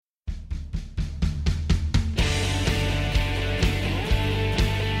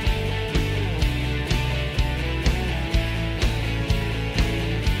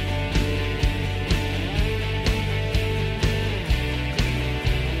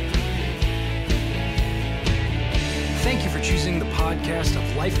choosing the podcast of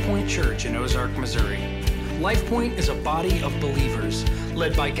LifePoint Church in Ozark, Missouri. LifePoint is a body of believers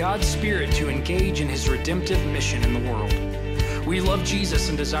led by God's Spirit to engage in His redemptive mission in the world. We love Jesus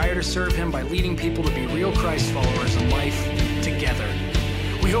and desire to serve Him by leading people to be real Christ followers in life together.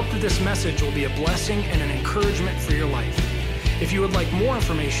 We hope that this message will be a blessing and an encouragement for your life. If you would like more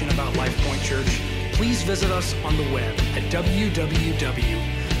information about LifePoint Church, please visit us on the web at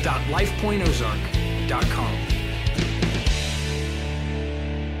www.lifepointozark.com.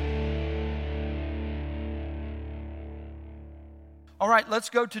 All right, let's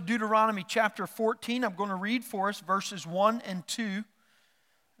go to Deuteronomy chapter 14. I'm going to read for us verses 1 and 2,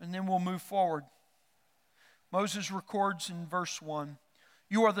 and then we'll move forward. Moses records in verse 1,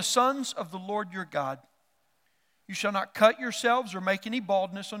 "You are the sons of the Lord your God. You shall not cut yourselves or make any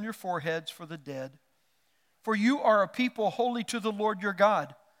baldness on your foreheads for the dead. For you are a people holy to the Lord your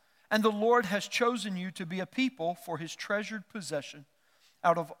God, and the Lord has chosen you to be a people for His treasured possession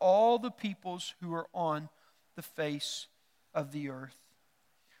out of all the peoples who are on the face of the earth."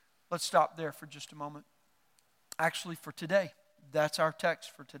 Let's stop there for just a moment. Actually, for today, that's our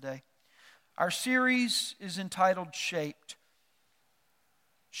text for today. Our series is entitled Shaped.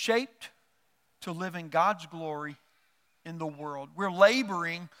 Shaped to live in God's glory in the world. We're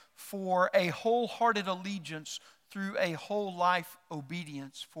laboring for a wholehearted allegiance through a whole life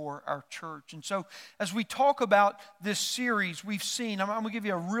obedience for our church. And so as we talk about this series, we've seen, I'm going to give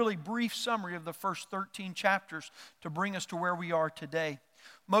you a really brief summary of the first 13 chapters to bring us to where we are today.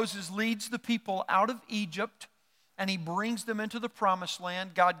 Moses leads the people out of Egypt and he brings them into the promised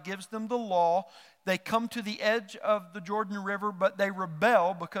land. God gives them the law. They come to the edge of the Jordan River, but they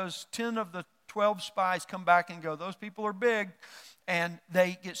rebel because 10 of the 12 spies come back and go, "Those people are big." And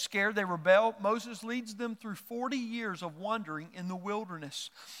they get scared, they rebel. Moses leads them through 40 years of wandering in the wilderness.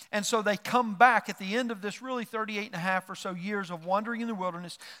 And so they come back at the end of this really 38 and a half or so years of wandering in the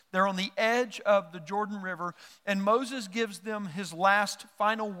wilderness. They're on the edge of the Jordan River. And Moses gives them his last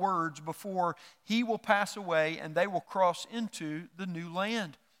final words before he will pass away and they will cross into the new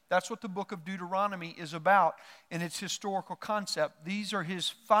land. That's what the book of Deuteronomy is about in its historical concept. These are his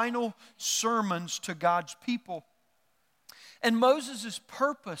final sermons to God's people. And Moses'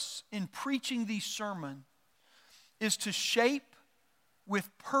 purpose in preaching these sermons is to shape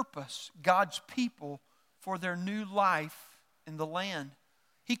with purpose God's people for their new life in the land.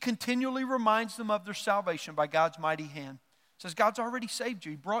 He continually reminds them of their salvation by God's mighty hand. He says, God's already saved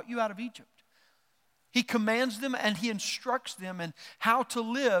you. He brought you out of Egypt. He commands them and he instructs them in how to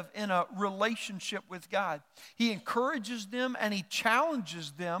live in a relationship with God. He encourages them and he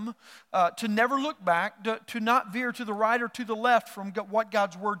challenges them to never look back, to not veer to the right or to the left from what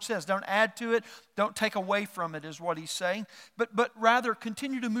God's word says. Don't add to it, don't take away from it is what he's saying. But rather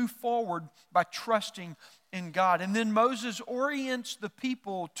continue to move forward by trusting in God. And then Moses orients the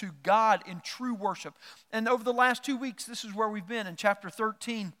people to God in true worship. And over the last 2 weeks, this is where we've been in chapter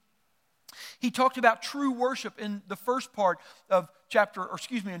 13. He talked about true worship in the first part of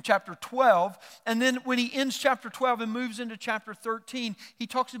in chapter 12. And then when he ends chapter 12 and moves into chapter 13, he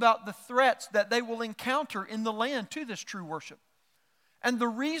talks about the threats that they will encounter in the land to this true worship. And the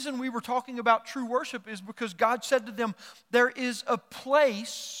reason we were talking about true worship is because God said to them, there is a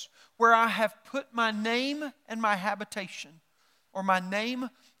place where I have put my name and my habitation, or my name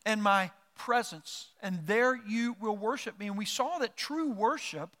and my presence, and there you will worship me. And we saw that true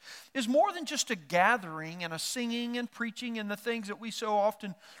worship is more than just a gathering and a singing and preaching and the things that we so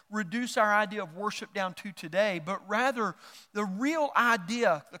often reduce our idea of worship down to today, but rather the real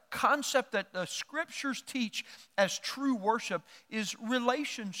idea, the concept that the scriptures teach as true worship is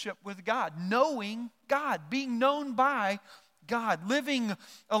relationship with God, knowing God, being known by God, living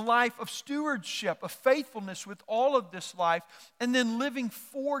a life of stewardship, of faithfulness with all of this life, and then living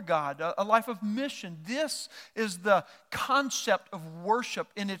for God, a life of mission. This is the concept of worship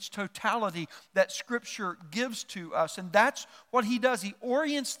in its totality that Scripture gives to us. And that's what he does. He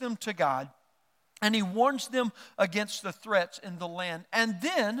orients them to God, and he warns them against the threats in the land. And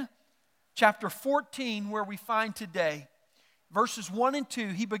then, chapter 14, where we find today, verses 1 and 2,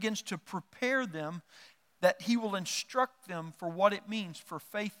 he begins to prepare them that he will instruct them for what it means for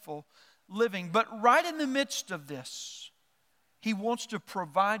faithful living. But right in the midst of this, he wants to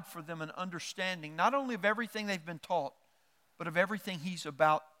provide for them an understanding, not only of everything they've been taught, but of everything he's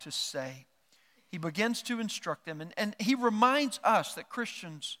about to say. He begins to instruct them, and he reminds us that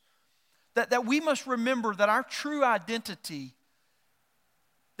Christians, that we must remember that our true identity,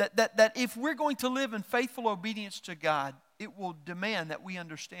 that if we're going to live in faithful obedience to God, it will demand that we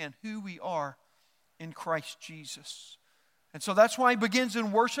understand who we are in Christ Jesus. And so that's why he begins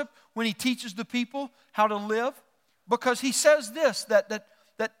in worship when he teaches the people how to live. Because he says this, that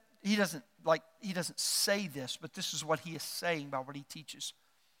he doesn't say this, but this is what he is saying by what he teaches.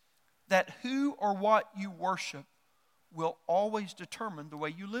 That who or what you worship will always determine the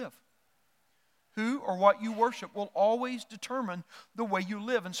way you live. Who or what you worship will always determine the way you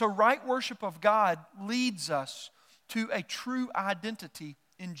live. And so right worship of God leads us to a true identity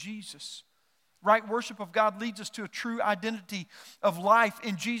in Jesus. Right worship of God leads us to a true identity of life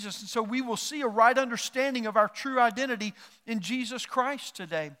in Jesus. And so we will see a right understanding of our true identity in Jesus Christ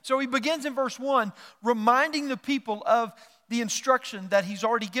today. So he begins in verse 1, reminding the people of the instruction that he's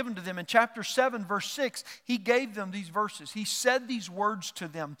already given to them. In chapter 7, verse 6, he gave them these verses. He said these words to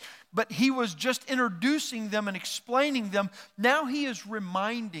them, but he was just introducing them and explaining them. Now he is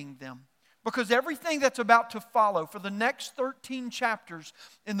reminding them. Because everything that's about to follow for the next 13 chapters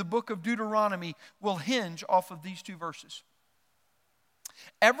in the book of Deuteronomy will hinge off of these two verses.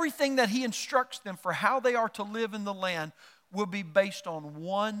 Everything that he instructs them for how they are to live in the land will be based on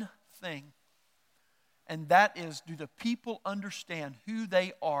one thing. And that is, do the people understand who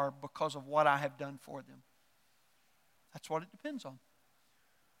they are because of what I have done for them? That's what it depends on.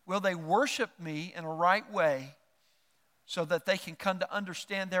 Will they worship me in a right way so that they can come to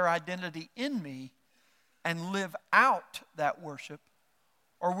understand their identity in me and live out that worship?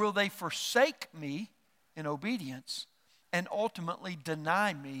 Or will they forsake me in obedience and ultimately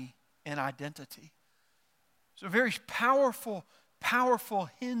deny me in identity? It's a very powerful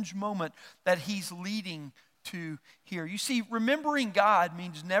hinge moment that he's leading to here. You see, remembering God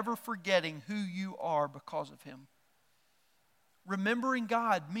means never forgetting who you are because of him. Remembering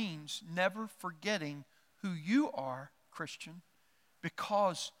God means never forgetting who you are, Christian,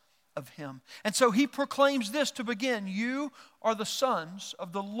 because of him. And so he proclaims this to begin. You are the sons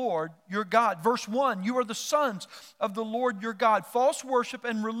of the Lord your God. Verse 1, you are the sons of the Lord your God. False worship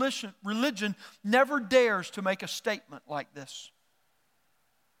and religion never dares to make a statement like this.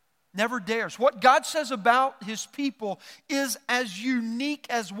 Never dares. What God says about his people is as unique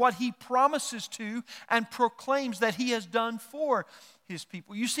as what he promises to and proclaims that he has done for his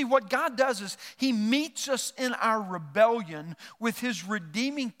people. You see, what God does is he meets us in our rebellion with his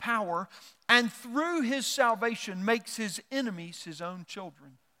redeeming power, and through his salvation makes his enemies his own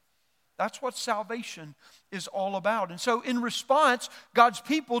children. That's what salvation is all about. And so in response, God's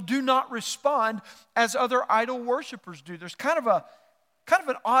people do not respond as other idol worshipers do. There's kind of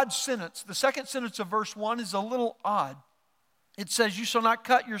an odd sentence. The second sentence of verse 1 is a little odd. It says, you shall not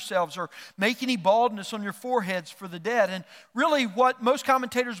cut yourselves or make any baldness on your foreheads for the dead. And really what most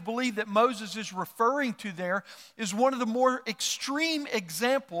commentators believe that Moses is referring to there is one of the more extreme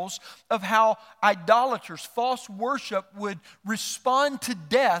examples of how idolaters, false worship, would respond to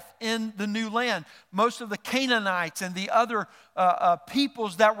death in the new land. Most of the Canaanites and the other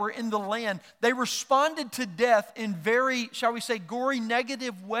peoples that were in the land, they responded to death in very, shall we say, gory,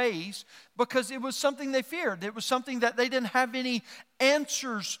 negative ways because it was something they feared. It was something that they didn't have any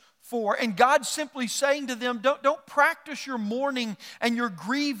answers for. And God's simply saying to them, don't practice your mourning and your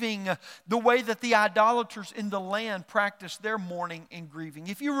grieving the way that the idolaters in the land practiced their mourning and grieving.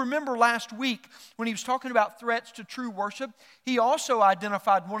 If you remember last week when he was talking about threats to true worship, he also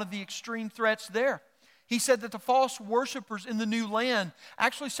identified one of the extreme threats there. He said that the false worshipers in the new land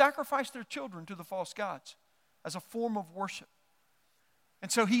actually sacrificed their children to the false gods as a form of worship.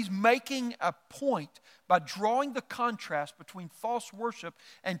 And so he's making a point by drawing the contrast between false worship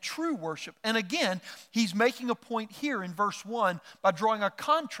and true worship. And again, he's making a point here in verse 1 by drawing a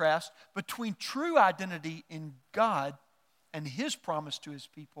contrast between true identity in God and his promise to his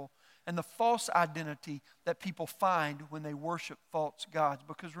people and the false identity that people find when they worship false gods.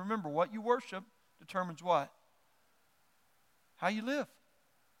 Because remember, what you worship determines what? How you live,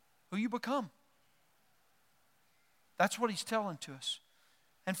 who you become. That's what he's telling to us.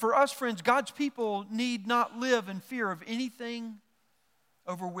 And for us, friends, God's people need not live in fear of anything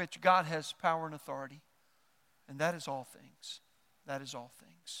over which God has power and authority. And that is all things. That is all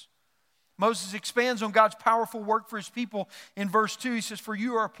things. Moses expands on God's powerful work for his people in verse 2. He says, for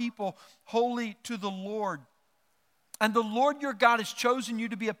you are a people holy to the Lord. And the Lord your God has chosen you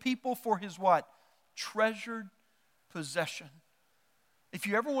to be a people for his what? Treasured possession. If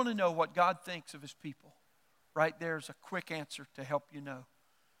you ever want to know what God thinks of his people, right there's a quick answer to help you know.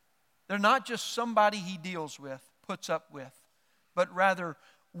 They're not just somebody he deals with, puts up with, but rather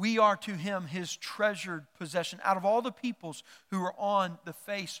we are to him his treasured possession. Out of all the peoples who are on the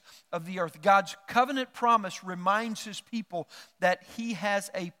face of the earth, God's covenant promise reminds his people that he has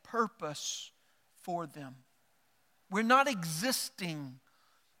a purpose for them. We're not existing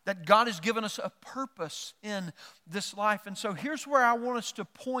that God has given us a purpose in this life. And so here's where I want us to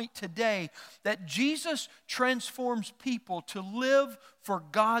point today, that Jesus transforms people to live for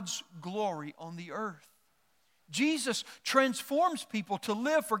God's glory on the earth. Jesus transforms people to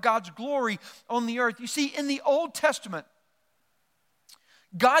live for God's glory on the earth. You see, in the Old Testament,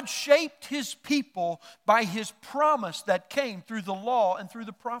 God shaped His people by His promise that came through the law and through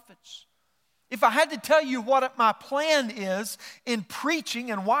the prophets. If I had to tell you what my plan is in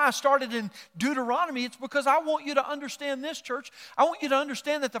preaching and why I started in Deuteronomy, it's because I want you to understand this, church. I want you to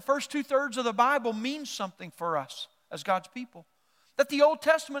understand that the first 2/3 of the Bible means something for us as God's people. That the Old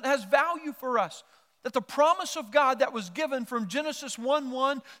Testament has value for us. That the promise of God that was given from Genesis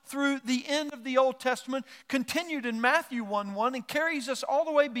 1:1 through the end of the Old Testament continued in Matthew 1:1 and carries us all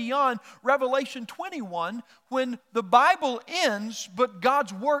the way beyond Revelation 21 when the Bible ends but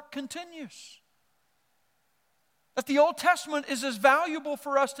God's work continues. That the Old Testament is as valuable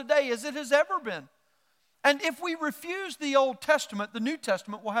for us today as it has ever been. And if we refuse the Old Testament, the New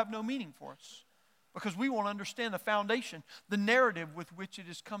Testament will have no meaning for us because we won't understand the foundation, the narrative with which it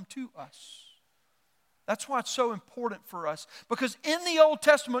has come to us. That's why it's so important for us. Because in the Old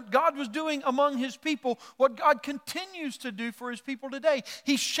Testament, God was doing among His people what God continues to do for His people today.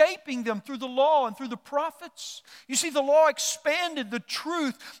 He's shaping them through the law and through the prophets. You see, the law expanded the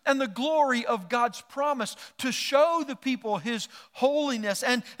truth and the glory of God's promise to show the people His holiness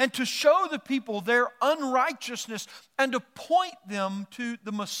and to show the people their unrighteousness and to point them to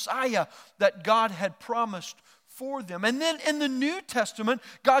the Messiah that God had promised for them. And then in the New Testament,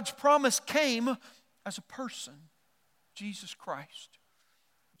 God's promise came as a person, Jesus Christ.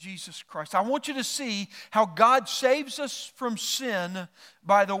 Jesus Christ. I want you to see how God saves us from sin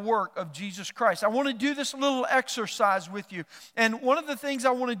by the work of Jesus Christ. I want to do this little exercise with you. And one of the things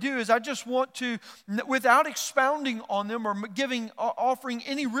I want to do is I just want to, without expounding on them or offering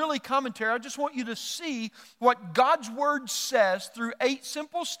any really commentary, I just want you to see what God's Word says through 8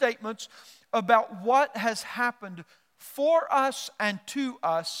 simple statements about what has happened for us and to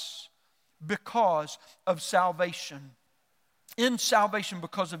us because of salvation. In salvation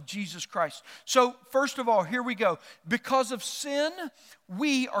because of Jesus Christ. So, first of all, here we go. Because of sin,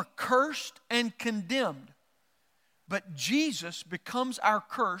 we are cursed and condemned. But Jesus becomes our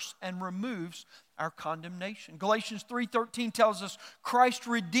curse and removes our condemnation. Galatians 3:13 tells us, Christ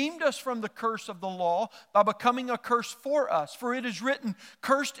redeemed us from the curse of the law by becoming a curse for us. For it is written,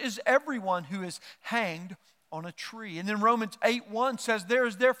 cursed is everyone who is hanged on a tree. And then Romans 8:1 says, there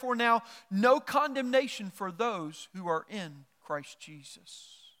is therefore now no condemnation for those who are in Christ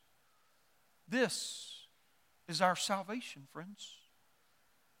Jesus. This is our salvation, friends.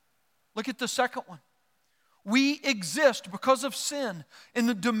 Look at the second one. We exist because of sin in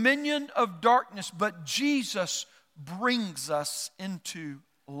the dominion of darkness, but Jesus brings us into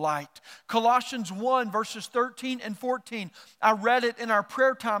light. Colossians 1 verses 13 and 14. I read it in our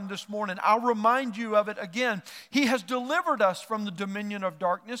prayer time this morning. I'll remind you of it again. He has delivered us from the dominion of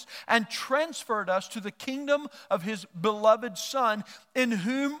darkness and transferred us to the kingdom of His beloved Son, in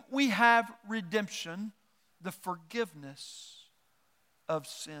whom we have redemption, the forgiveness of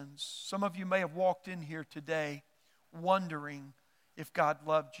sins. Some of you may have walked in here today wondering if God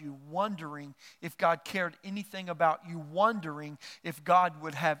loved you, wondering if God cared anything about you, wondering if God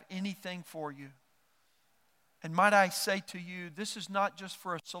would have anything for you. And might I say to you, this is not just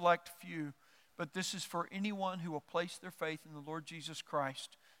for a select few, but this is for anyone who will place their faith in the Lord Jesus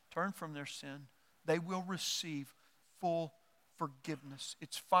Christ, turn from their sin. They will receive full forgiveness.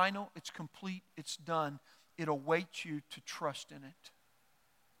 It's final, it's complete, it's done. It awaits you to trust in it.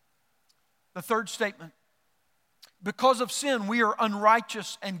 The third statement. Because of sin, we are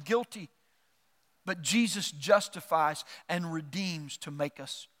unrighteous and guilty. But Jesus justifies and redeems to make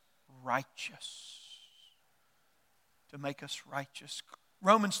us righteous. To make us righteous.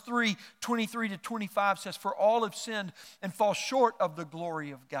 Romans 3:23-25 says, for all have sinned and fall short of the glory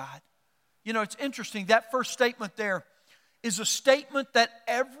of God. You know, it's interesting. That first statement there is a statement that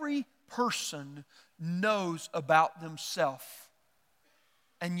every person knows about themselves,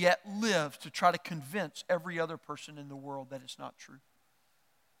 and yet live to try to convince every other person in the world that it's not true.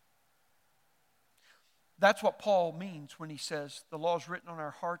 That's what Paul means when he says the law is written on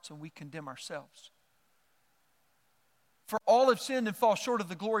our hearts and we condemn ourselves. For all have sinned and fall short of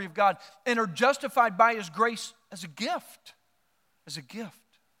the glory of God and are justified by His grace as a gift. As a gift.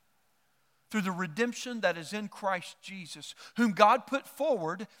 Through the redemption that is in Christ Jesus, whom God put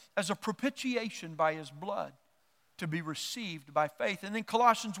forward as a propitiation by His blood, to be received by faith. And then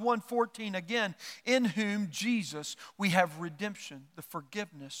Colossians 1:14 again, in whom Jesus we have redemption, the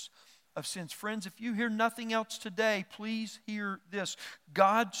forgiveness of sins. Friends, if you hear nothing else today, please hear this.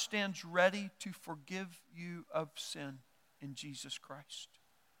 God stands ready to forgive you of sin in Jesus Christ.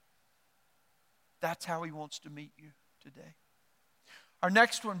 That's how He wants to meet you today. Our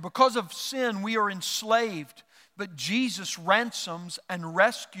next one, because of sin we are enslaved, but Jesus ransoms and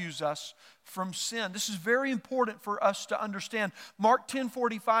rescues us from sin. This is very important for us to understand. Mark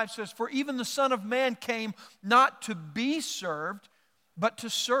 10:45 says, "For even the Son of Man came not to be served, but to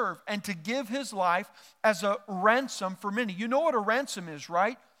serve and to give His life as a ransom for many." You know what a ransom is,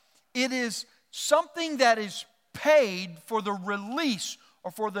 right? It is something that is paid for the release or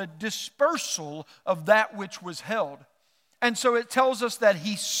for the dispersal of that which was held. And so it tells us that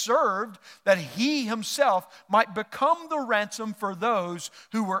He served, that He Himself might become the ransom for those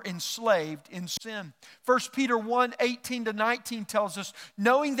who were enslaved in sin. 1 Peter 1:18-19 tells us,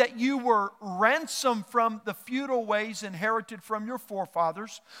 "Knowing that you were ransomed from the futile ways inherited from your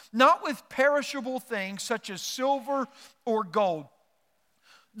forefathers, not with perishable things such as silver or gold."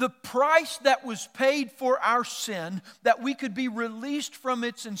 The price that was paid for our sin, that we could be released from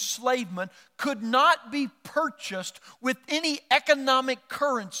its enslavement, could not be purchased with any economic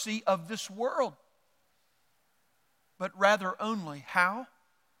currency of this world. But rather only, how?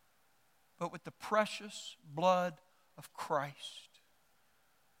 But with the precious blood of Christ.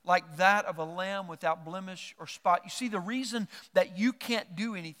 Like that of a lamb without blemish or spot. You see, the reason that you can't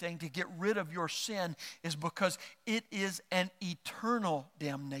do anything to get rid of your sin is because it is an eternal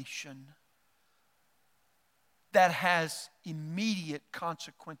damnation that has immediate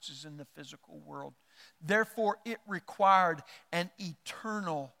consequences in the physical world. Therefore, it required an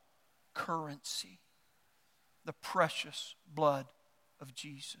eternal currency, the precious blood of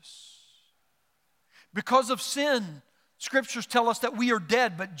Jesus. Because of sin, Scriptures tell us that we are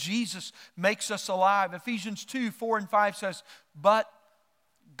dead, but Jesus makes us alive. Ephesians 2:4-5 says, "But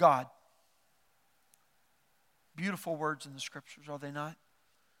God." Beautiful words in the Scriptures, are they not?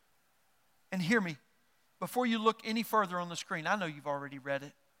 And hear me, before you look any further on the screen, I know you've already read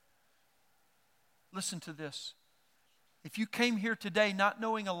it. Listen to this. If you came here today not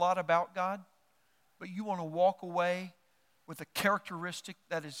knowing a lot about God, but you want to walk away with a characteristic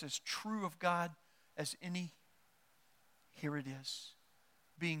that is as true of God as any, here it is: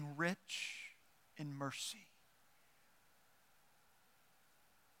 being rich in mercy.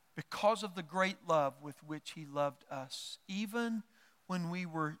 Because of the great love with which He loved us, even when we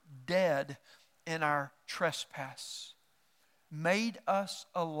were dead in our trespass, made us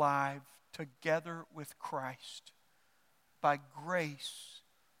alive together with Christ. By grace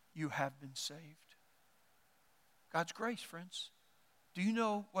you have been saved. God's grace, friends. Do you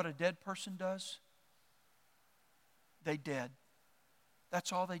know what a dead person does? They dead.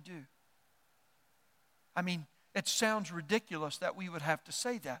 That's all they do. I mean, it sounds ridiculous that we would have to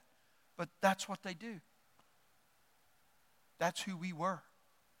say that, but that's what they do. That's who we were.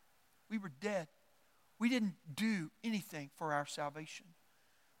 We were dead. We didn't do anything for our salvation.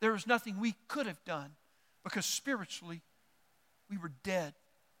 There was nothing we could have done because spiritually we were dead.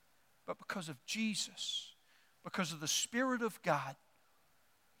 But because of Jesus, because of the Spirit of God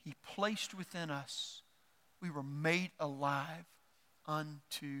He placed within us, we were made alive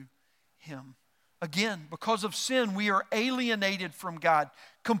unto Him. Again, because of sin, we are alienated from God,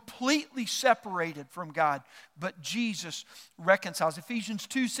 completely separated from God. But Jesus reconciles. Ephesians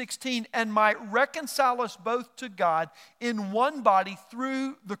 2:16, "And might reconcile us both to God in one body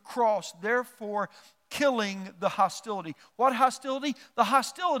through the cross, therefore killing the hostility." What hostility? The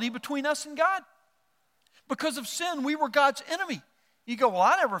hostility between us and God. Because of sin, we were God's enemy. You go, "Well,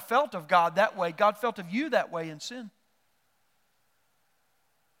 I never felt of God that way." God felt of you that way in sin.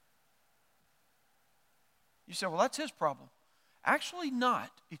 You say, "Well, that's His problem." Actually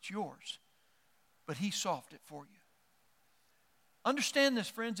not. It's yours. But He solved it for you. Understand this,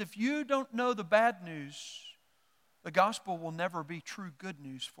 friends. If you don't know the bad news, the gospel will never be true good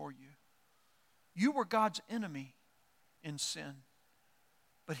news for you. You were God's enemy in sin.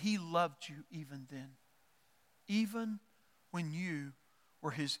 But He loved you even then. Even when you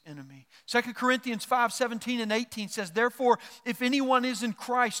were His enemy. 2 Corinthians 5:17-18 says, "Therefore, if anyone is in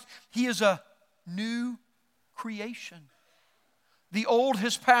Christ, he is a new creation. The old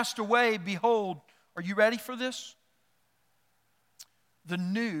has passed away. Behold," are you ready for this? "The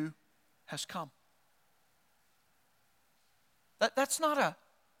new has come." That's not a,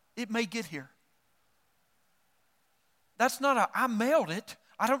 "it may get here." That's not a, "I mailed it.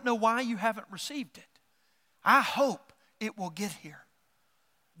 I don't know why you haven't received it. I hope it will get here."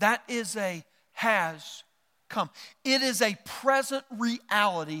 That is a has come. It is a present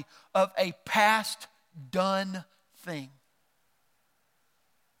reality of a past done thing.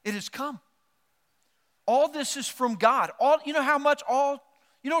 It has come. All this is from God. You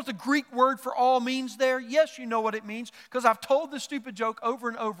know what the Greek word for all means there? Yes, you know what it means, because I've told this stupid joke over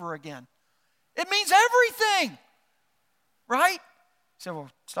and over again. It means everything, right? You say, well,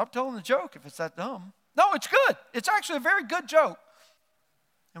 stop telling the joke if it's that dumb. No, it's good. It's actually a very good joke.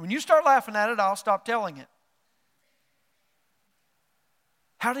 And when you start laughing at it, I'll stop telling it.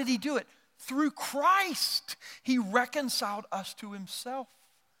 How did he do it? Through Christ. He reconciled us to himself.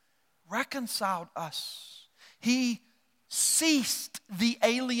 Reconciled us. He ceased the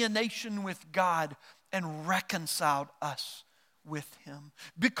alienation with God and reconciled us with him.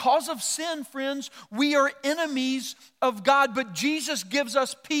 Because of sin, friends, we are enemies of God, but Jesus gives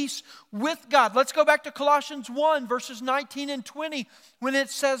us peace with God. Let's go back to Colossians 1, verses 19 and 20, when it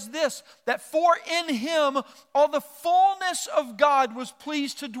says this, that for in him all the fullness of God was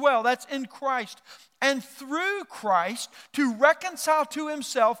pleased to dwell. That's in Christ. And through Christ to reconcile to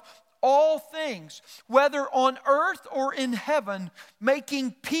himself all things, whether on earth or in heaven,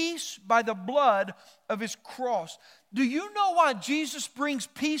 making peace by the blood of his cross. Do you know why Jesus brings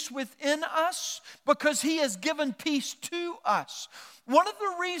peace within us? Because he has given peace to us. One of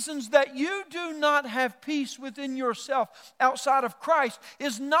the reasons that you do not have peace within yourself outside of Christ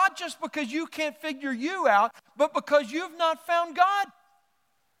is not just because you can't figure you out, but because you've not found God.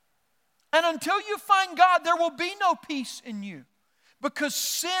 And until you find God, there will be no peace in you, because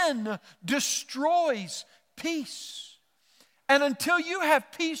sin destroys peace. And until you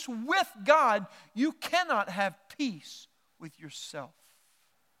have peace with God, you cannot have peace with yourself.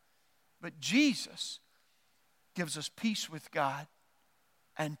 But Jesus gives us peace with God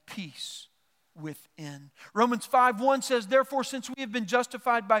and peace within. Romans 5:1 says, therefore, since we have been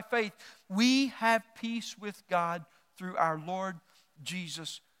justified by faith, we have peace with God through our Lord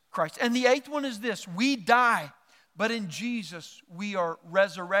Jesus Christ. And the eighth one is this: we die, but in Jesus we are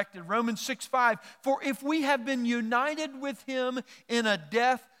resurrected. Romans 6:5, for if we have been united with him in a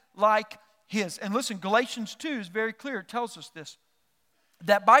death like his. And listen, Galatians 2 is very clear. It tells us this,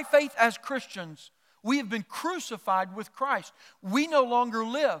 that by faith as Christians, we have been crucified with Christ. We no longer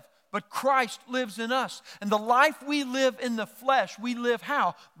live, but Christ lives in us. And the life we live in the flesh, we live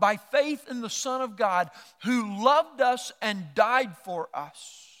how? By faith in the Son of God, who loved us and died for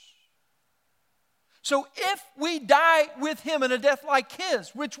us. So if we die with him in a death like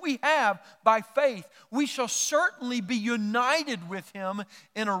his, which we have by faith, we shall certainly be united with him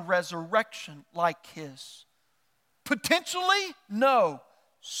in a resurrection like his. Potentially? No.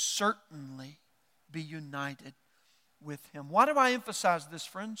 Certainly be united with him. Why do I emphasize this,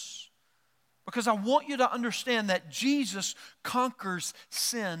 friends? Because I want you to understand that Jesus conquers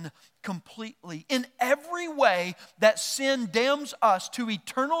sin completely. In every way that sin damns us to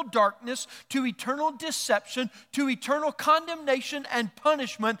eternal darkness, to eternal deception, to eternal condemnation and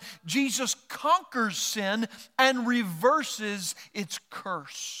punishment, Jesus conquers sin and reverses its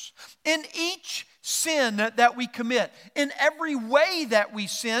curse. In each sin that we commit, in every way that we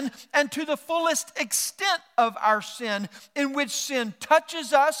sin, and to the fullest extent of our sin, in which sin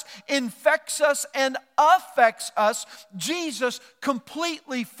touches us, infects us, and affects us, Jesus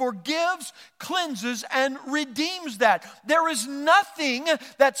completely forgives, cleanses, and redeems that. There is nothing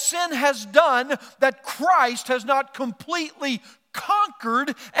that sin has done that Christ has not completely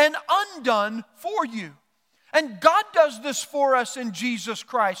conquered and undone for you. And God does this for us in Jesus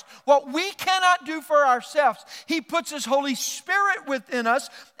Christ. What we cannot do for ourselves, he puts his Holy Spirit within us,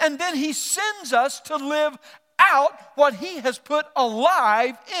 and then he sends us to live out what he has put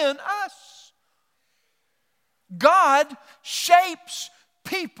alive in us. God shapes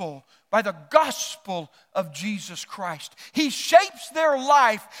people by the gospel of Jesus Christ. He shapes their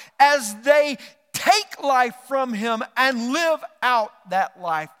life as they take life from him and live out that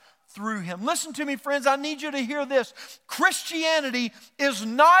life through him. Listen to me, friends. I need you to hear this. Christianity is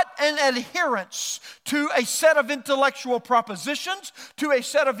not an adherence to a set of intellectual propositions, to a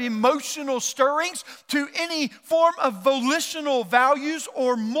set of emotional stirrings, to any form of volitional values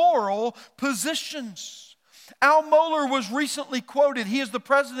or moral positions. Al Mohler was recently quoted. He is the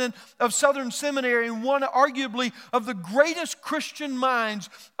president of Southern Seminary and one arguably of the greatest Christian minds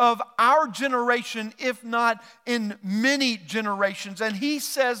of our generation, if not in many generations. And he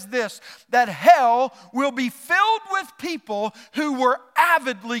says this, that hell will be filled with people who were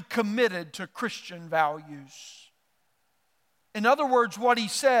avidly committed to Christian values. In other words, what he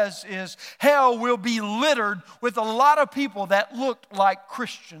says is hell will be littered with a lot of people that looked like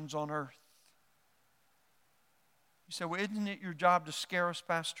Christians on earth. You say, well, isn't it your job to scare us,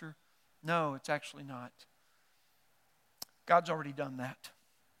 Pastor? No, it's actually not. God's already done that.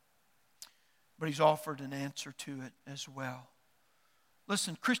 But he's offered an answer to it as well.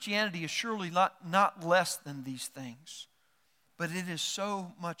 Listen, Christianity is surely not less than these things, but it is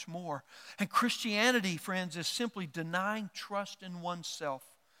so much more. And Christianity, friends, is simply denying trust in oneself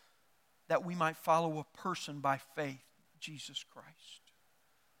that we might follow a person by faith, Jesus Christ.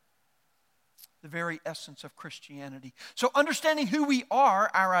 The very essence of Christianity. So understanding who we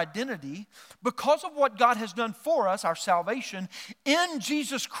are, our identity, because of what God has done for us, our salvation, in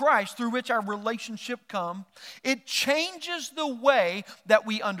Jesus Christ, through which our relationship comes, it changes the way that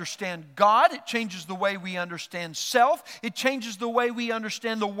we understand God, it changes the way we understand self, it changes the way we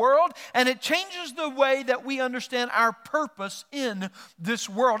understand the world, and it changes the way that we understand our purpose in this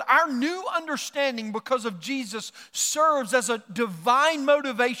world. Our new understanding, because of Jesus, serves as a divine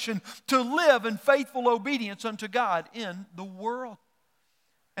motivation to live in faithful obedience unto God in the world.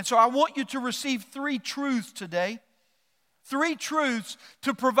 And so I want you to receive 3 truths today. 3 truths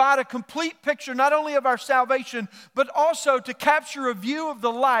to provide a complete picture not only of our salvation, but also to capture a view of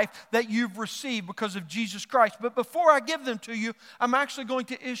the life that you've received because of Jesus Christ. But before I give them to you, I'm actually going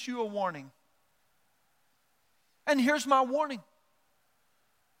to issue a warning. And here's my warning.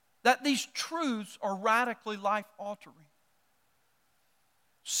 That these truths are radically life-altering.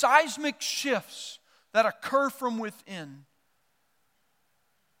 Seismic shifts that occur from within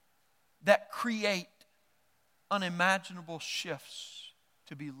that create unimaginable shifts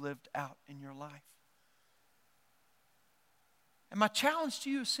to be lived out in your life. And my challenge to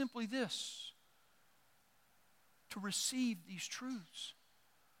you is simply this: to receive these truths.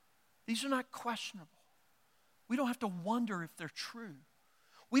 These are not questionable. We don't have to wonder if they're true.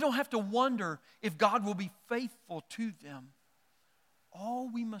 We don't have to wonder if God will be faithful to them. All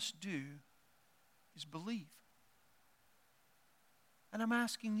we must do is believe. And I'm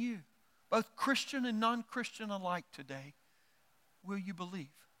asking you, both Christian and non-Christian alike today, will you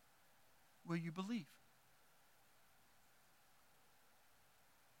believe? Will you believe?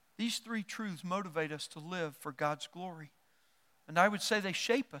 These 3 truths motivate us to live for God's glory. And I would say they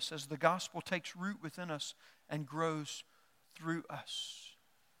shape us as the gospel takes root within us and grows through us.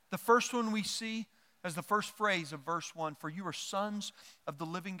 The first one we see as the first phrase of verse 1, for you are sons of the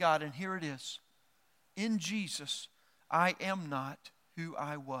living God. And here it is. In Jesus, I am not who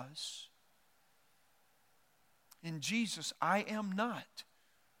I was. In Jesus, I am not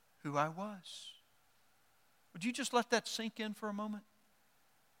who I was. Would you just let that sink in for a moment?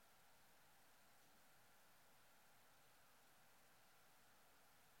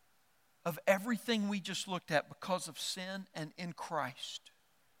 Of everything we just looked at because of sin and in Christ,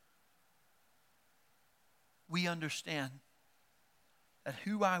 we understand that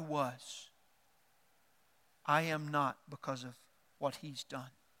who I was, I am not because of what He's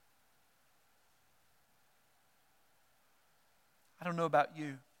done. I don't know about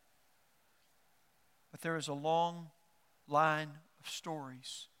you, but there is a long line of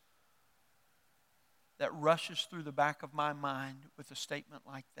stories that rushes through the back of my mind with a statement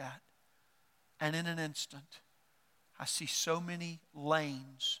like that. And in an instant, I see so many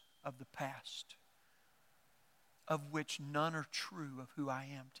lanes of the past, of which none are true of who I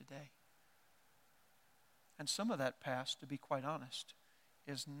am today. And some of that past, to be quite honest,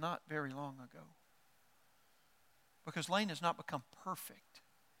 is not very long ago. Because Lane has not become perfect.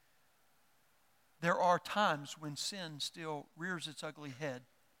 There are times when sin still rears its ugly head,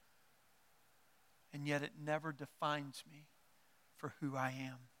 and yet it never defines me for who I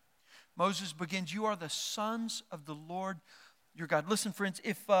am. Moses begins, you are the sons of the Lord your God. Listen, friends,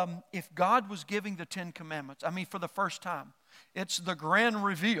 if God was giving the 10 Commandments, for the first time, it's the grand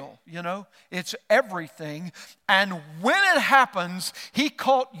reveal, it's everything. And when it happens, He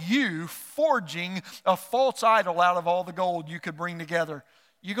caught you forging a false idol out of all the gold you could bring together.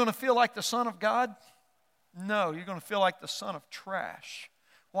 You going to feel like the son of God? No, you're going to feel like the son of trash.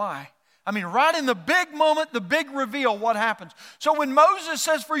 Why? Right in the big moment, the big reveal, what happens? So when Moses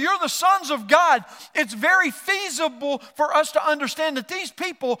says, for you're the sons of God, it's very feasible for us to understand that these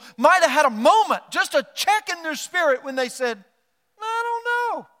people might have had a moment, just a check in their spirit when they said,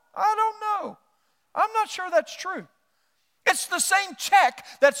 I don't know. I'm not sure that's true. It's the same check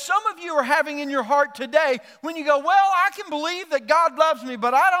that some of you are having in your heart today when you go, well, I can believe that God loves me,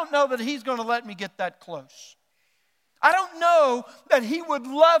 but I don't know that He's going to let me get that close. I don't know that He would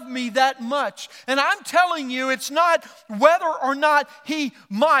love me that much. And I'm telling you, it's not whether or not He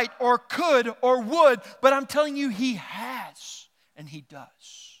might or could or would, but I'm telling you He has and He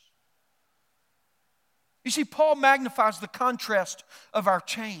does. You see, Paul magnifies the contrast of our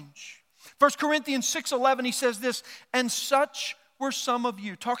change. 1 Corinthians 6:11, he says this, and such were some of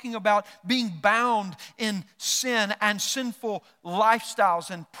you, talking about being bound in sin and sinful lifestyles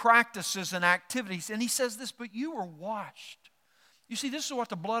and practices and activities. And he says this, but you were washed. You see, this is what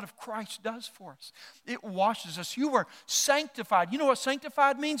the blood of Christ does for us. It washes us. You were sanctified. You know what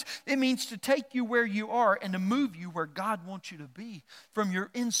sanctified means? It means to take you where you are and to move you where God wants you to be from your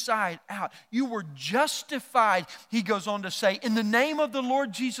inside out. You were justified, he goes on to say, in the name of the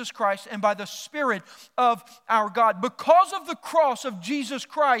Lord Jesus Christ and by the Spirit of our God. Because of the cross of Jesus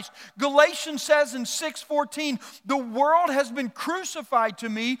Christ, Galatians says in 6:14, the world has been crucified to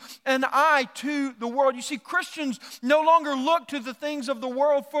me and I to the world. You see, Christians no longer look to the things of the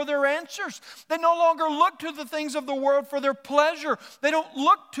world for their answers. They no longer look to the things of the world for their pleasure. They don't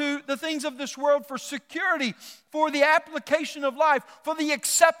look to the things of this world for security, for the application of life, for the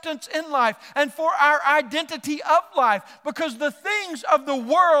acceptance in life, and for our identity of life. Because the things of the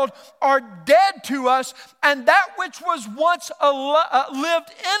world are dead to us, and that which was once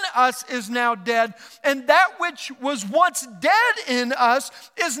lived in us is now dead, and that which was once dead in us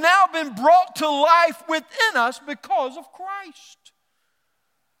is now been brought to life within us because of Christ.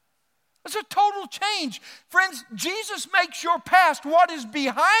 It's a total change. Friends, Jesus makes your past what is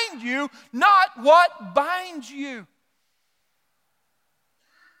behind you, not what binds you.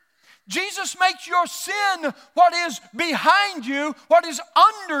 Jesus makes your sin what is behind you, what is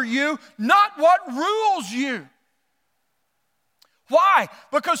under you, not what rules you. Why?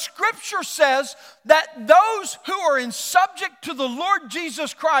 Because Scripture says that those who are in subject to the Lord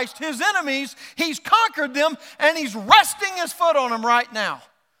Jesus Christ, His enemies, He's conquered them and He's resting His foot on them right now,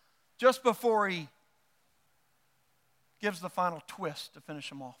 just before He gives the final twist to finish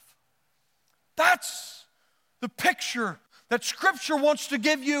them off. That's the picture that Scripture wants to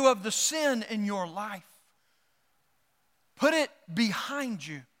give you of the sin in your life. Put it behind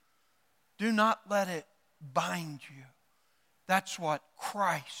you. Do not let it bind you. That's what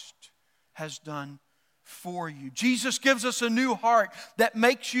Christ has done for you. Jesus gives us a new heart that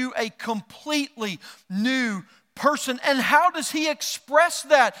makes you a completely new person. And how does He express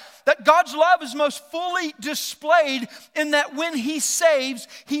that? That God's love is most fully displayed in that when He saves,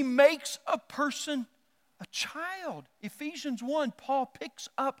 He makes a person a child. Ephesians 1, Paul picks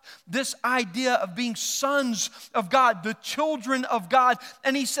up this idea of being sons of God, the children of God.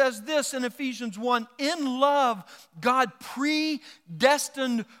 And he says this in Ephesians 1, in love, God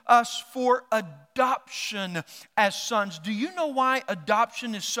predestined us for adoption as sons. Do you know why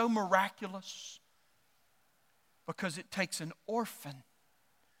adoption is so miraculous? Because it takes an orphan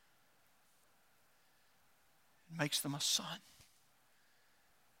and makes them a son.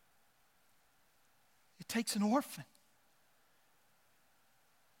 It takes an orphan.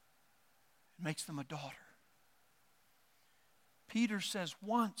 It makes them a daughter. Peter says,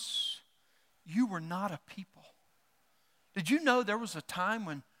 once you were not a people. Did you know there was a time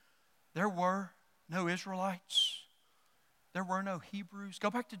when there were no Israelites? There were no Hebrews?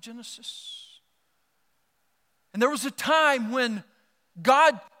 Go back to Genesis. And there was a time when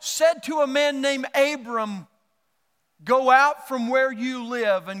God said to a man named Abram, go out from where you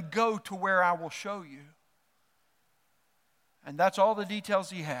live and go to where I will show you. And that's all the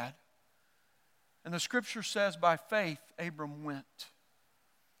details he had. And the Scripture says by faith, Abram went.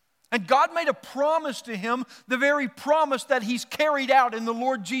 And God made a promise to him, the very promise that He's carried out in the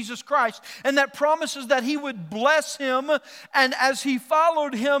Lord Jesus Christ. And that promise is that He would bless him, and as he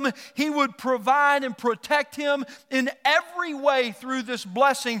followed Him, He would provide and protect him in every way through this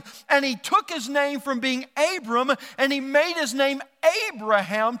blessing. And He took his name from being Abram, and He made his name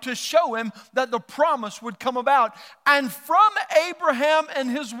Abraham to show him that the promise would come about. And from Abraham and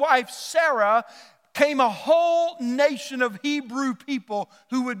his wife Sarah came a whole nation of Hebrew people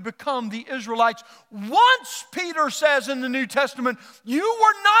who would become the Israelites. Once, Peter says in the New Testament, you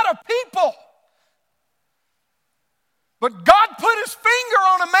were not a people. But God put His finger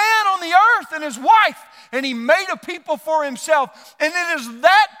on a man on the earth and his wife, and He made a people for Himself. And it is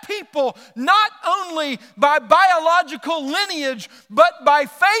that people, not only by biological lineage, but by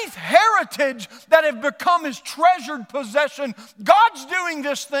faith heritage, that have become His treasured possession. God's doing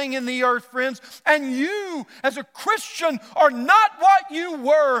this thing in the earth, friends. And you, as a Christian, are not what you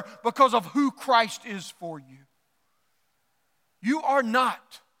were because of who Christ is for you. You are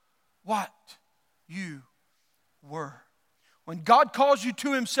not what you were. When God calls you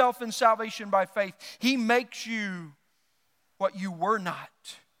to Himself in salvation by faith, He makes you what you were not.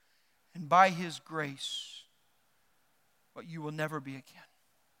 And by His grace, what you will never be again.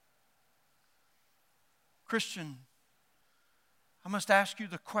 Christian, I must ask you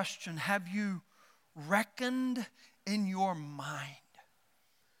the question, have you reckoned in your mind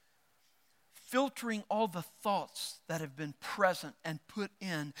filtering all the thoughts that have been present and put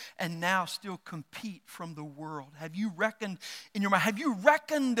in and now still compete from the world? Have you reckoned in your mind? Have you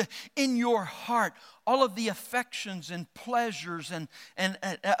reckoned in your heart all of the affections and pleasures and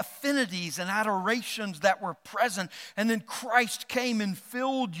affinities and adorations that were present? And then Christ came and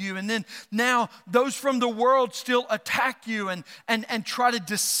filled you, and then now those from the world still attack you and try to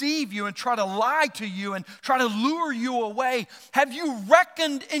deceive you and try to lie to you and try to lure you away. Have you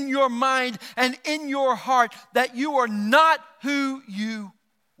reckoned in your mind and in your heart that you are not who you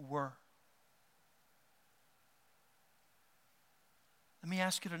were? Let me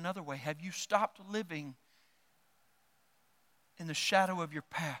ask it another way. Have you stopped living in the shadow of your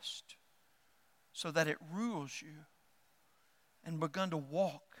past so that it rules you and begun to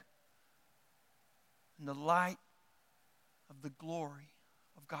walk in the light of the glory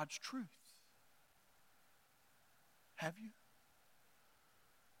of God's truth? Have you?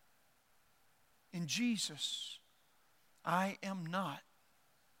 In Jesus, I am not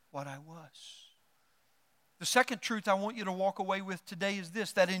what I was. The second truth I want you to walk away with today is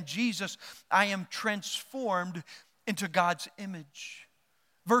this, that in Jesus, I am transformed into God's image.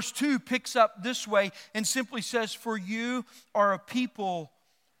 Verse 2 picks up this way and simply says, "For you are a people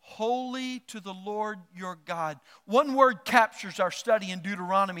holy to the Lord your God." One word captures our study in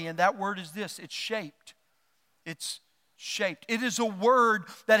Deuteronomy, and that word is this: it's shaped. It's shaped. It is a word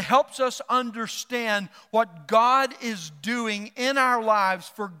that helps us understand what God is doing in our lives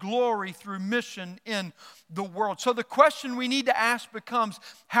for glory through mission in the world. So the question we need to ask becomes,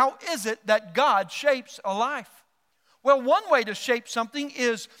 how is it that God shapes a life? Well, one way to shape something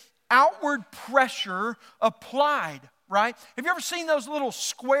is outward pressure applied, right? Have you ever seen those little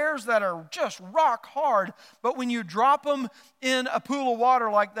squares that are just rock hard, but when you drop them in a pool of water,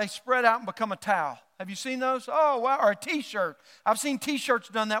 like they spread out and become a towel? Have you seen those? Oh, wow. Or a t-shirt. I've seen t-shirts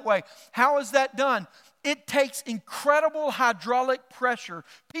done that way. How is that done? It takes incredible hydraulic pressure,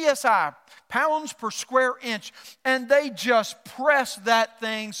 PSI, pounds per square inch, and they just press that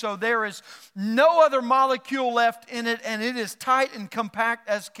thing so there is no other molecule left in it, and it is tight and compact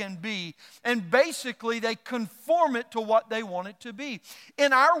as can be. And basically, they conform it to what they want it to be.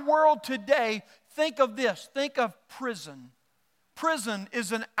 In our world today, think of this. Think of prison. Prison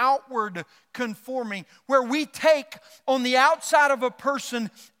is an outward conforming, where we take on the outside of a person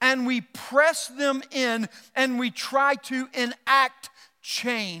and we press them in and we try to enact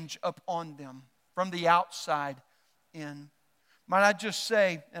change upon them from the outside in. Might I just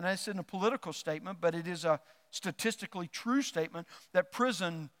say, and this isn't a political statement, but it is a statistically true statement, that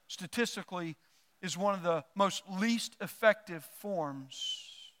prison statistically is one of the most least effective forms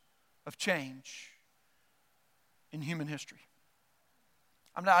of change in human history.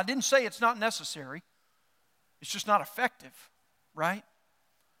 I didn't say it's not necessary. It's just not effective, right?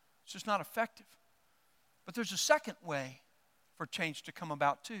 It's just not effective. But there's a second way for change to come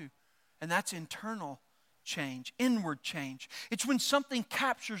about too, and that's internal change, inward change. It's when something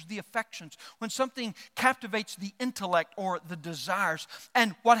captures the affections, when something captivates the intellect or the desires.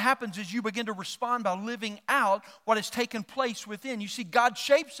 And what happens is you begin to respond by living out what has taken place within. You see, God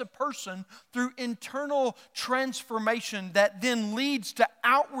shapes a person through internal transformation that then leads to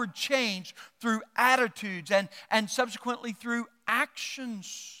outward change through attitudes and subsequently through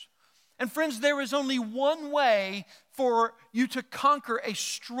actions. And friends, there is only one way for you to conquer a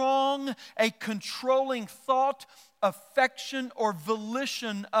strong, a controlling thought, affection, or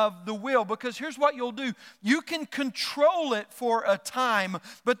volition of the will. Because here's what you'll do. You can control it for a time,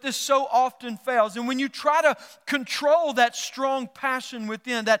 but this so often fails. And when you try to control that strong passion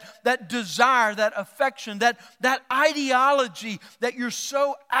within, that desire, that affection, that ideology that you're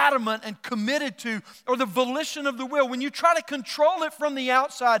so adamant and committed to, or the volition of the will, when you try to control it from the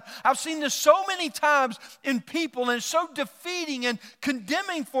outside, I've seen this so many times in people, and it's so defeating and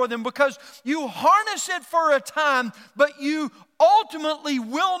condemning for them, because you harness it for a time, but you ultimately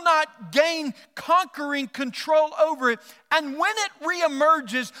will not gain conquering control over it. And when it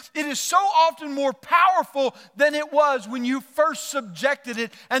reemerges, it is so often more powerful than it was when you first subjected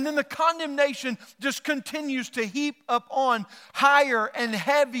it. And then the condemnation just continues to heap up on higher and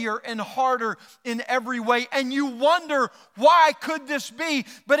heavier and harder in every way. And you wonder, why could this be?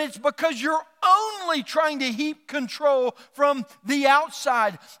 But it's because you're only trying to heap control from the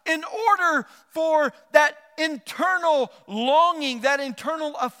outside. In order for that internal longing, that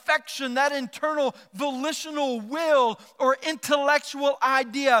internal affection, that internal volitional will or intellectual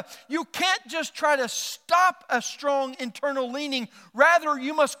idea, you can't just try to stop a strong internal leaning. Rather,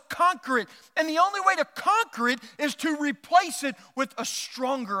 you must conquer it. And the only way to conquer it is to replace it with a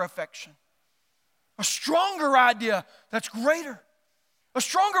stronger affection, a stronger idea that's greater. A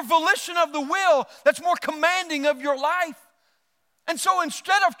stronger volition of the will that's more commanding of your life. And so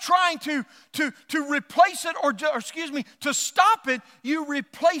instead of trying to replace it or to stop it, you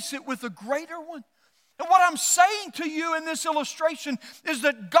replace it with a greater one. And what I'm saying to you in this illustration is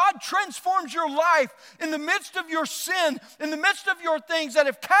that God transforms your life in the midst of your sin, in the midst of your things that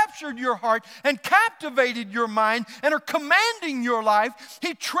have captured your heart and captivated your mind and are commanding your life.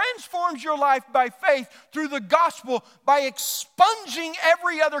 He transforms your life by faith through the gospel by expunging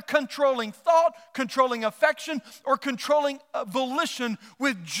every other controlling thought, controlling affection, or controlling volition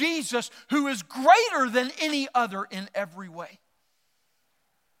with Jesus, who is greater than any other in every way.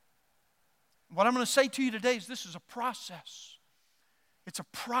 What I'm going to say to you today is this is a process. It's a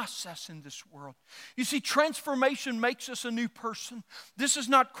process in this world. You see, transformation makes us a new person. This is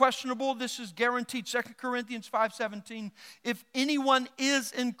not questionable. This is guaranteed. 2 Corinthians 5:17, if anyone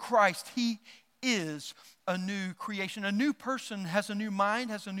is in Christ, he is a new creation. A new person has a new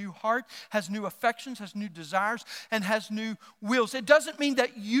mind, has a new heart, has new affections, has new desires, and has new wills. It doesn't mean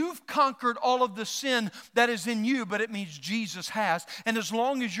that you've conquered all of the sin that is in you, but it means Jesus has. And as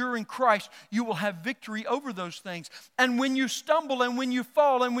long as you're in Christ, you will have victory over those things. And when you stumble and when you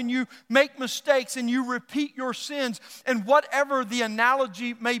fall and when you make mistakes and you repeat your sins and whatever the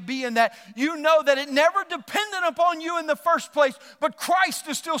analogy may be in that, you know that it never depended upon you in the first place, but Christ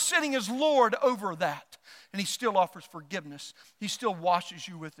is still sitting as Lord over that. And He still offers forgiveness. He still washes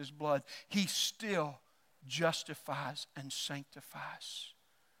you with His blood. He still justifies and sanctifies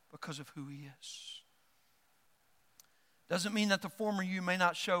because of who He is. Doesn't mean that the former you may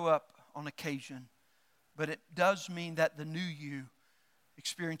not show up on occasion, but it does mean that the new you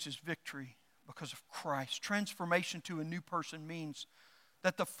experiences victory because of Christ. Transformation to a new person means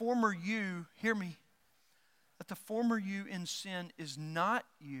that the former you, hear me, that the former you in sin is not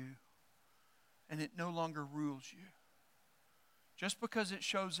you, and it no longer rules you. Just because it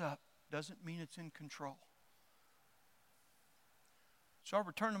shows up doesn't mean it's in control. So I'll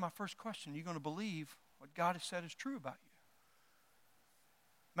return to my first question. Are you going to believe what God has said is true about you?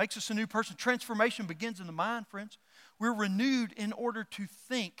 Makes us a new person. Transformation begins in the mind, friends. We're renewed in order to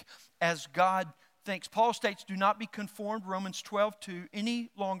think as God thinks. Paul states, do not be conformed, Romans 12:2, any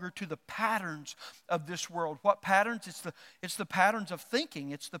longer to the patterns of this world. What patterns? It's the patterns of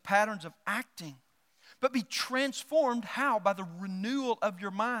thinking. It's the patterns of acting. But be transformed, how? By the renewal of your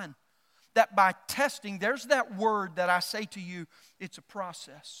mind. That by testing, there's that word that I say to you, it's a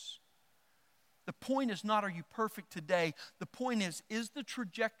process. The point is not, are you perfect today? The point is the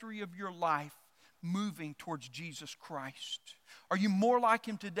trajectory of your life moving towards Jesus Christ? Are you more like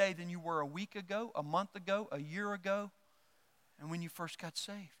Him today than you were a week ago, a month ago, a year ago, and when you first got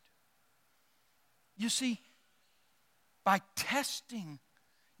saved? You see, by testing,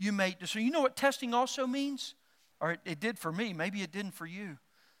 you may discern. You know what testing also means? Or it did for me. Maybe it didn't for you.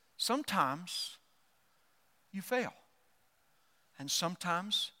 Sometimes you fail. And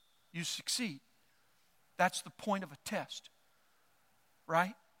sometimes you succeed. That's the point of a test.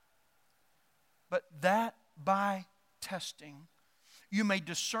 Right? But that by testing, you may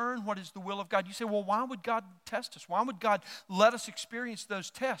discern what is the will of God. You say, well, why would God test us? Why would God let us experience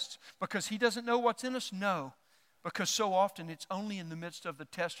those tests? Because He doesn't know what's in us? No. Because so often it's only in the midst of the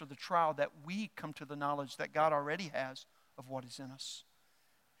test or the trial that we come to the knowledge that God already has of what is in us.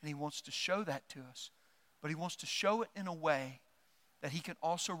 And He wants to show that to us. But He wants to show it in a way that He can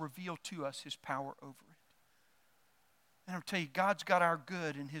also reveal to us His power over it. And I'll tell you, God's got our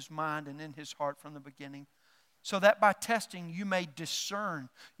good in His mind and in His heart from the beginning. So that by testing you may discern.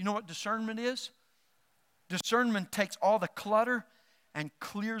 You know what discernment is? Discernment takes all the clutter and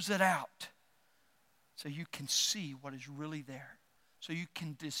clears it out. So you can see what is really there. So you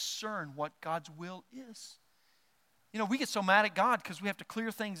can discern what God's will is. You know, we get so mad at God because we have to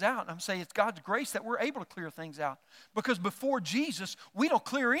clear things out. And I'm saying it's God's grace that we're able to clear things out. Because before Jesus, we don't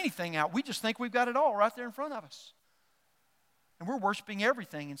clear anything out. We just think we've got it all right there in front of us. And we're worshiping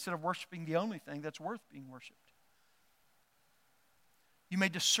everything instead of worshiping the only thing that's worth being worshiped. You may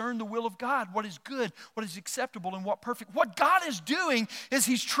discern the will of God, what is good, what is acceptable, and what perfect. What God is doing is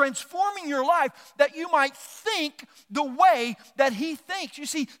He's transforming your life that you might think the way that He thinks. You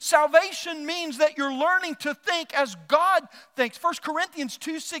see, salvation means that you're learning to think as God thinks. 1 Corinthians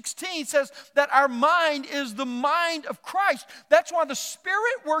 2:16 says that our mind is the mind of Christ. That's why the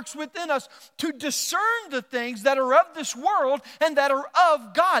Spirit works within us to discern the things that are of this world and that are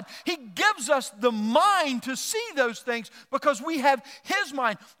of God. He gives us the mind to see those things because we have His His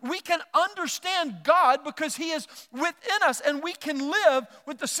mind. We can understand God because He is within us, and we can live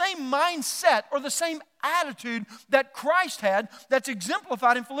with the same mindset or the same attitude that Christ had, that's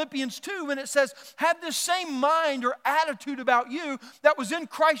exemplified in Philippians 2 when it says, have this same mind or attitude about you that was in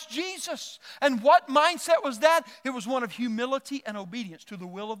Christ Jesus. And what mindset was that? It was one of humility and obedience to the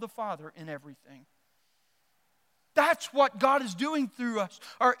will of the Father in everything. That's what God is doing through us,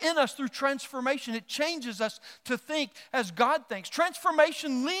 or in us through transformation. It changes us to think as God thinks.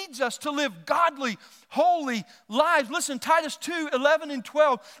 Transformation leads us to live godly, holy lives. Listen, Titus 2:11 and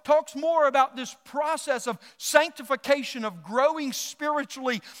 12 talks more about this process of sanctification, of growing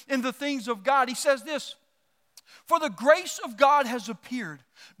spiritually in the things of God. He says this, for the grace of God has appeared,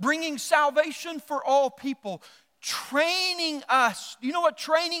 bringing salvation for all people, training us. Do you know what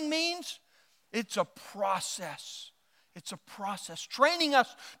training means? It's a process. It's a process. Training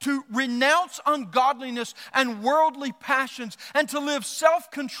us to renounce ungodliness and worldly passions and to live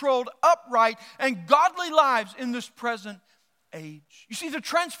self-controlled, upright, and godly lives in this present age. You see, the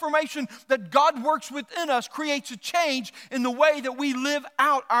transformation that God works within us creates a change in the way that we live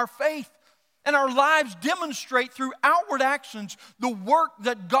out our faith. And our lives demonstrate through outward actions the work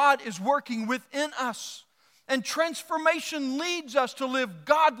that God is working within us. And transformation leads us to live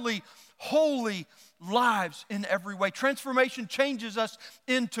godly, holy lives in every way. Transformation changes us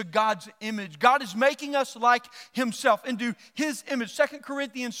into God's image. God is making us like Himself, into His image. 2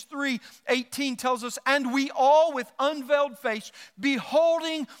 Corinthians 3:18 tells us, and we all with unveiled face,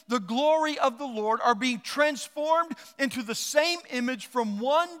 beholding the glory of the Lord, are being transformed into the same image from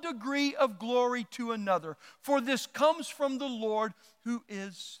one degree of glory to another. For this comes from the Lord who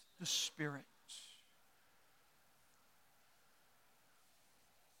is the Spirit.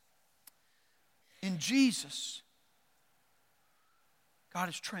 In Jesus, God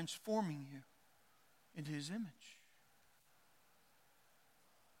is transforming you into His image.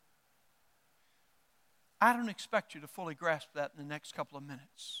 I don't expect you to fully grasp that in the next couple of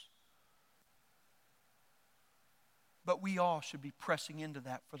minutes. But we all should be pressing into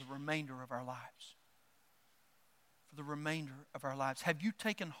that for the remainder of our lives. For the remainder of our lives. Have you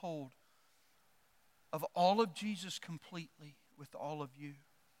taken hold of all of Jesus completely with all of you?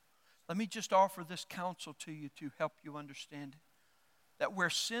 Let me just offer this counsel to you to help you understand it. That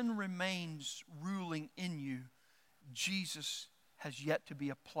where sin remains ruling in you, Jesus has yet to be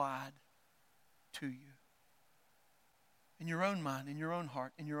applied to you. In your own mind, in your own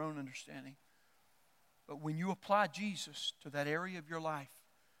heart, in your own understanding. But when you apply Jesus to that area of your life,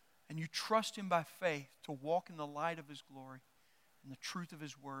 and you trust Him by faith to walk in the light of His glory and the truth of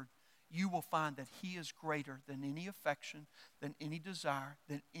His word, you will find that He is greater than any affection, than any desire,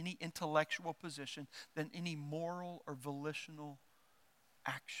 than any intellectual position, than any moral or volitional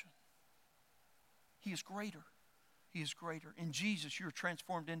action. He is greater. He is greater. In Jesus, you are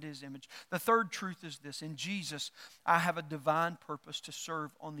transformed into His image. The third truth is this. In Jesus, I have a divine purpose to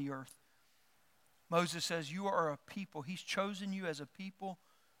serve on the earth. Moses says, you are a people. He's chosen you as a people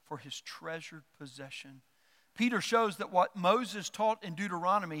for His treasured possession. Peter shows that what Moses taught in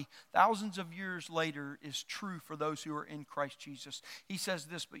Deuteronomy thousands of years later is true for those who are in Christ Jesus. He says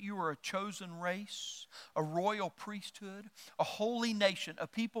this, but you are a chosen race, a royal priesthood, a holy nation, a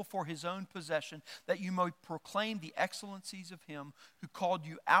people for His own possession, that you may proclaim the excellencies of Him who called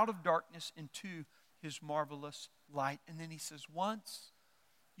you out of darkness into His marvelous light. And then he says, once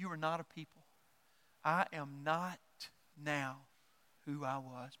you were not a people, I am not now who I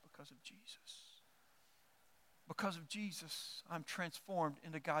was because of Jesus. Because of Jesus, I'm transformed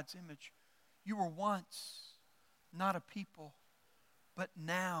into God's image. You were once not a people, but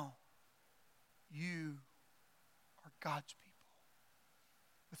now you are God's people.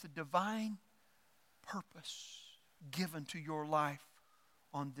 With a divine purpose given to your life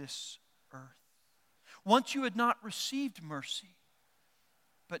on this earth. Once you had not received mercy,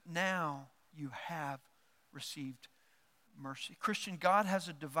 but now you have received mercy. Christian, God has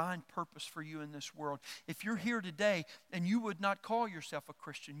a divine purpose for you in this world. If you're here today and you would not call yourself a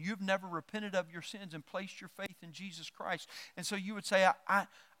Christian, you've never repented of your sins and placed your faith in Jesus Christ, and so you would say,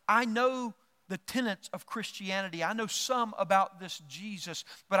 I know the tenets of Christianity. I know some about this Jesus,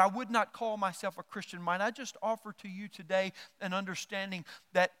 but I would not call myself a Christian. Might I just offer to you today an understanding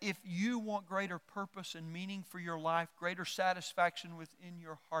that if you want greater purpose and meaning for your life, greater satisfaction within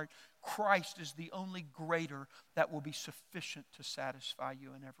your heart, Christ is the only greater that will be sufficient to satisfy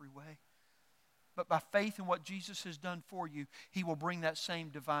you in every way. but by faith in what Jesus has done for you, He will bring that same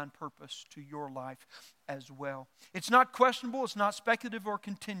divine purpose to your life as well. It's not questionable, it's not speculative or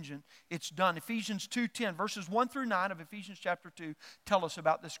contingent. It's done. Ephesians 2:10, verses 1 through 9 of Ephesians chapter 2 tell us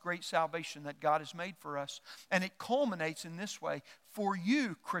about this great salvation that God has made for us. And it culminates in this way. For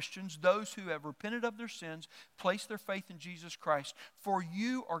you, Christians, those who have repented of their sins, placed their faith in Jesus Christ, for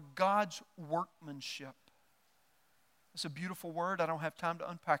you are God's workmanship. It's a beautiful word. I don't have time to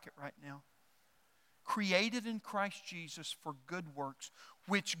unpack it right now. Created in Christ Jesus for good works,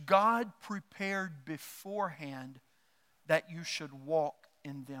 which God prepared beforehand that you should walk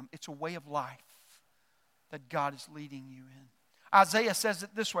in them. It's a way of life that God is leading you in. Isaiah says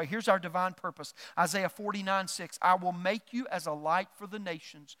it this way. Here's our divine purpose. Isaiah 49:6. I will make you as a light for the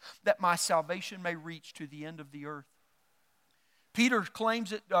nations, that my salvation may reach to the end of the earth. Peter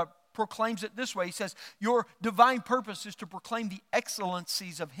proclaims it this way. He says, your divine purpose is to proclaim the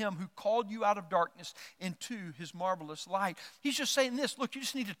excellencies of Him who called you out of darkness into His marvelous light. He's just saying this. Look, you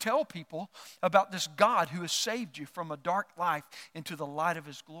just need to tell people about this God who has saved you from a dark life into the light of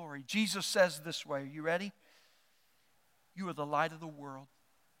His glory. Jesus says this way. Are you ready? You are the light of the world.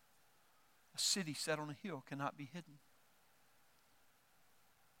 A city set on a hill cannot be hidden.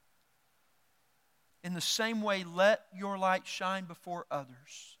 In the same way, let your light shine before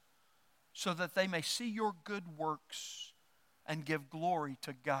others, so that they may see your good works and give glory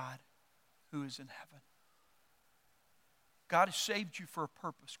to God who is in heaven. God has saved you for a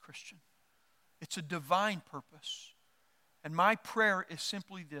purpose, Christian. It's a divine purpose. And my prayer is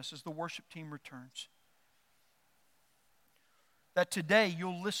simply this as the worship team returns. That today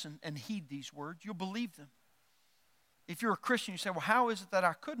you'll listen and heed these words. You'll believe them. If you're a Christian, you say, well, how is it that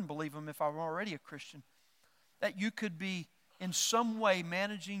I couldn't believe them if I'm already a Christian? That you could be in some way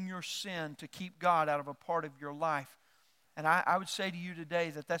managing your sin to keep God out of a part of your life. And I would say to you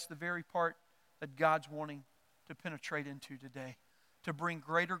today that that's the very part that God's wanting to penetrate into today. To bring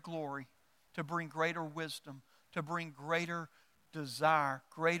greater glory, to bring greater wisdom, to bring greater desire,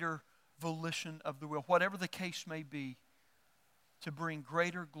 greater volition of the will, whatever the case may be, to bring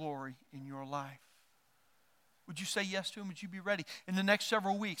greater glory in your life. Would you say yes to Him? Would you be ready? In the next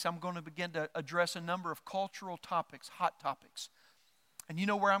several weeks, I'm going to begin to address a number of cultural topics, hot topics. And you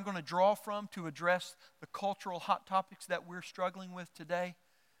know where I'm going to draw from to address the cultural hot topics that we're struggling with today?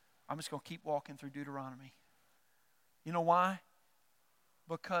 I'm just going to keep walking through Deuteronomy. You know why?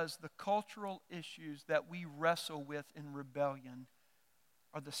 Because the cultural issues that we wrestle with in rebellion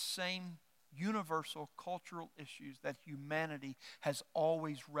are the same universal cultural issues that humanity has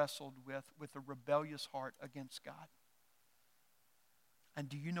always wrestled with a rebellious heart against God. And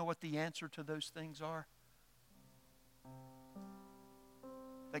do you know what the answer to those things are?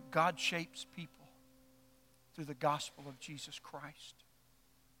 That God shapes people through the gospel of Jesus Christ.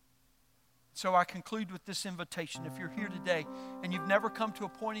 So I conclude with this invitation. If you're here today and you've never come to a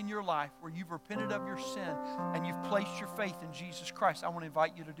point in your life where you've repented of your sin and you've placed your faith in Jesus Christ, I want to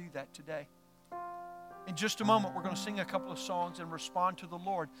invite you to do that today. In just a moment, we're going to sing a couple of songs and respond to the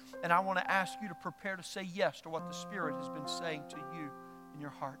Lord. And I want to ask you to prepare to say yes to what the Spirit has been saying to you in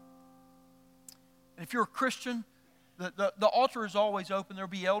your heart. And if you're a Christian, the altar is always open. There will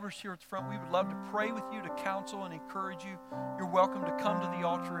be elders here at the front. We would love to pray with you, to counsel and encourage you. You're welcome to come to the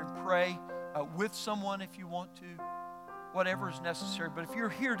altar and pray with someone if you want to, whatever is necessary. But if you're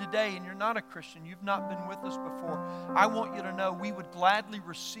here today and you're not a Christian, you've not been with us before, I want you to know we would gladly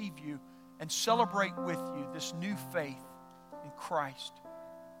receive you and celebrate with you this new faith in Christ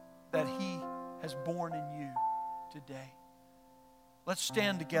that He has born in you today. Let's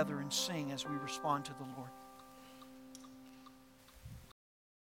stand together and sing as we respond to the Lord.